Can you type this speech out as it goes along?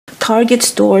Target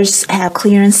stores have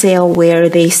clearance sale where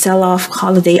they sell off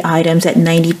holiday items at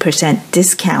 90%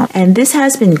 discount. And this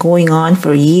has been going on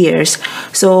for years.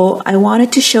 So I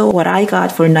wanted to show what I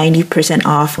got for 90%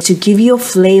 off to give you a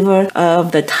flavor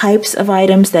of the types of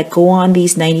items that go on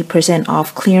these 90%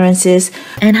 off clearances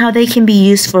and how they can be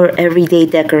used for everyday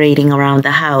decorating around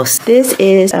the house. This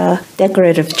is a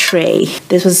decorative tray.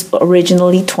 This was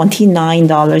originally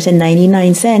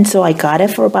 $29.99, so I got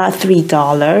it for about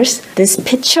 $3. This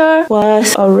pitcher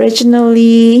was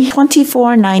originally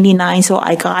 $24.99, so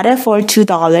I got it for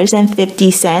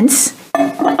 $2.50.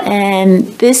 And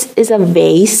this is a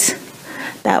vase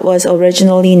that was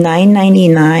originally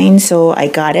 $9.99, so I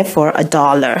got it for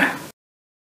 $1.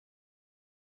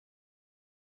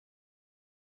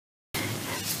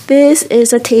 This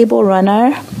is a table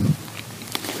runner.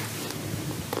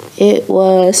 It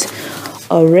was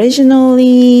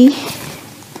originally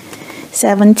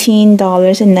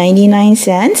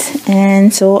 $17.99,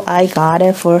 and so I got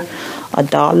it for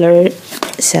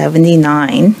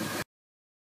 $1.79.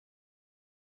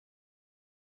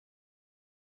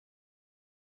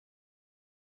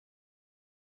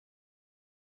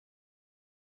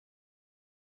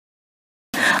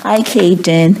 I caved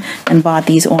in and bought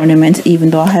these ornaments,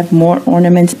 even though I have more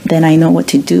ornaments than I know what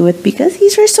to do with, because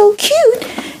these are so cute.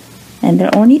 And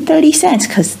they're only 30 cents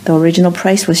because the original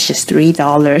price was just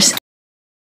 $3.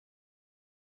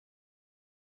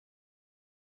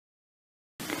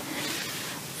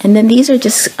 And then these are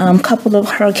just a couple of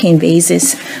hurricane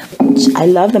vases. I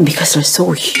love them because they're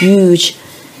so huge.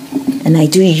 And I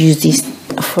do use these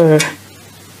for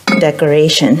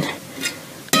decoration.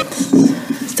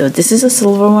 So this is a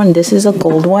silver one, this is a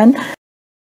gold one.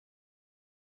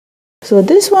 So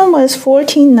this one was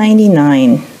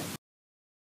 $14.99.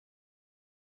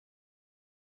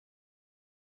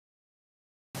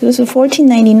 This was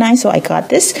 $14.99, so I got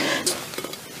this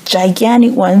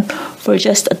gigantic one for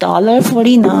just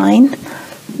 $1.49.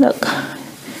 Look,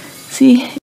 see,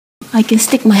 I can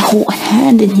stick my whole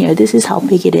hand in here. This is how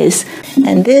big it is.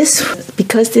 And this,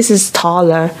 because this is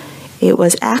taller, it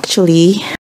was actually,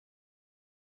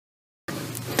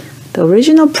 the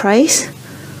original price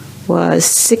was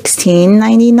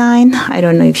 $16.99. I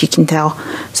don't know if you can tell.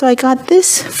 So I got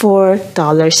this for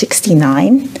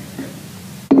 $1.69.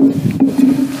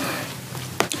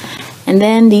 And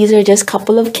then these are just a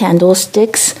couple of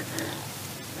candlesticks.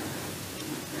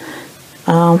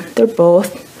 They're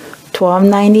both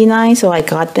 $12.99, so I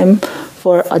got them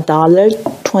for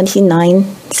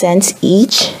 $1.29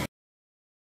 each.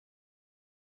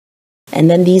 And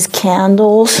then these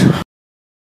candles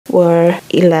were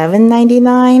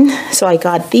 $11.99, so I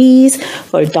got these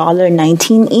for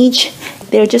 $1.19 each.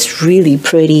 They're just really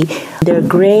pretty. They're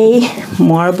gray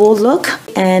marble look,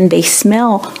 and they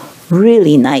smell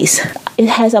really nice. It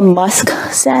has a musk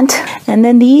scent. And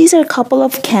then these are a couple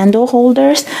of candle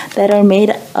holders that are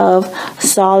made of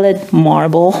solid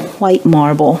marble, white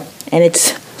marble, and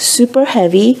it's super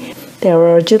heavy. They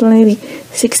were originally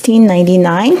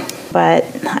 $16.99, but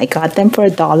I got them for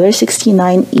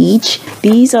 $1.69 each.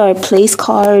 These are place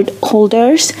card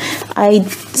holders. I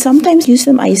sometimes use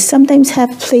them. I sometimes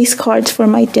have place cards for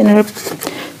my dinner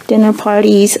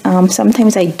parties.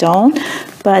 Sometimes I don't.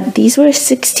 But these were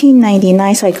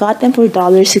 $16.99, so I got them for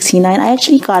 $1.69. I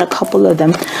actually got a couple of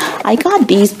them. I got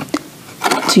these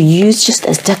to use just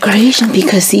as decoration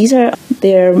because they're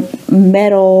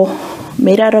metal,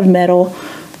 made out of metal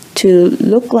to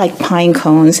look like pine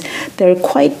cones. They're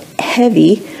quite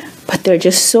heavy, but they're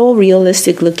just so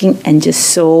realistic looking and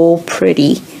just so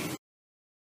pretty.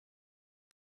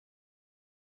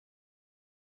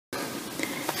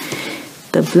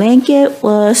 The blanket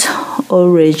was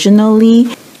originally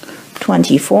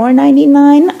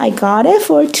 $24.99. I got it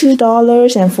for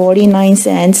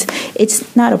 $2.49.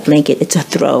 It's not a blanket, it's a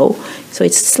throw. So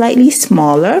it's slightly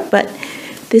smaller, but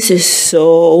this is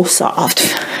so soft.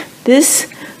 This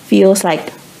feels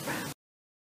like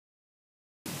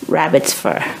rabbit's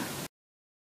fur.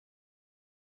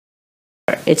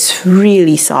 It's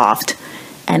really soft,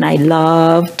 and I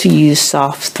love to use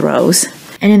soft throws.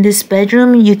 And in this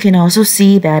bedroom, you can also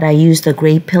see that I used the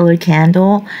gray pillar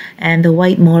candle and the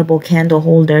white marble candle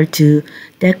holder to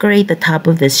decorate the top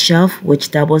of this shelf, which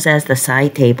doubles as the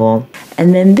side table.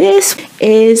 And then this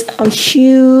is a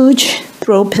huge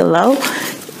throw pillow.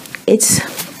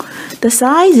 The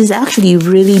size is actually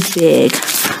really big.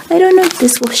 I don't know if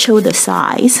this will show the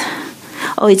size.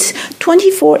 Oh, it's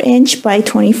 24-inch by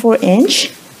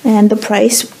 24-inch. And the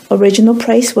original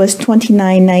price was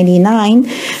 $29.99.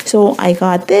 So I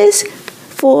got this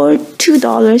for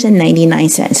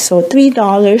 $2.99. So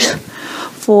 $3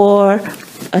 for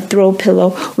a throw pillow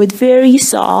with very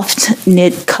soft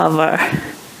knit cover.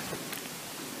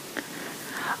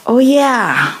 Oh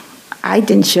yeah, I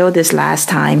didn't show this last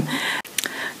time.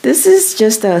 This is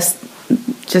just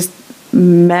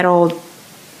metal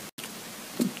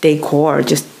decor,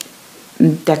 just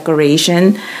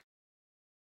decoration.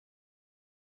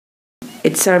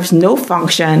 It serves no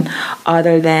function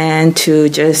other than to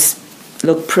just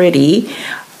look pretty.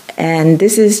 And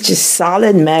this is just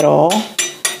solid metal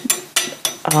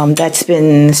that's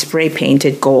been spray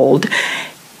painted gold.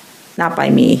 Not by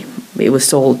me, it was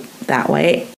sold that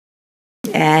way.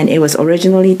 And it was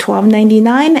originally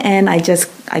 $12.99, and I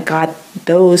got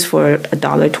those for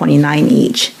 $1.29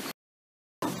 each.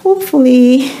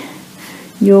 Hopefully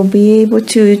you'll be able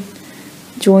to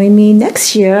join me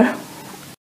next year.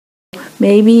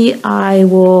 Maybe I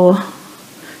will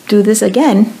do this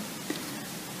again.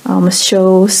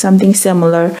 Show something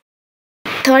similar.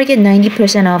 Target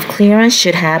 90% off clearance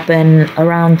should happen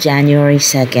around January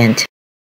 2nd.